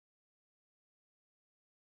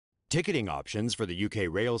Ticketing options for the UK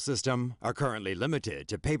rail system are currently limited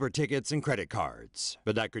to paper tickets and credit cards,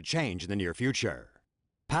 but that could change in the near future.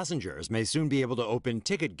 Passengers may soon be able to open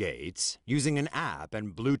ticket gates using an app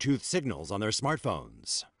and Bluetooth signals on their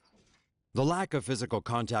smartphones. The lack of physical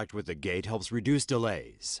contact with the gate helps reduce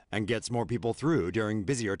delays and gets more people through during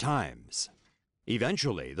busier times.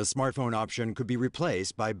 Eventually, the smartphone option could be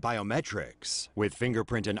replaced by biometrics, with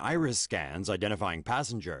fingerprint and iris scans identifying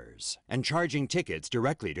passengers and charging tickets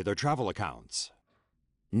directly to their travel accounts.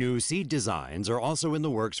 New seat designs are also in the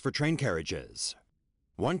works for train carriages.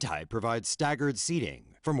 One type provides staggered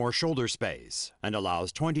seating for more shoulder space and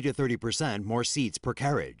allows 20 to 30% more seats per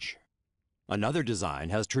carriage. Another design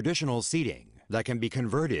has traditional seating that can be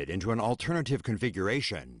converted into an alternative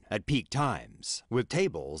configuration at peak times, with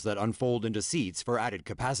tables that unfold into seats for added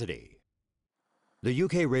capacity. The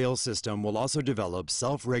UK rail system will also develop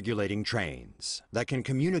self-regulating trains that can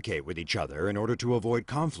communicate with each other in order to avoid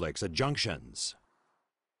conflicts at junctions.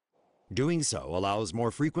 Doing so allows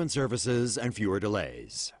more frequent services and fewer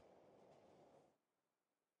delays.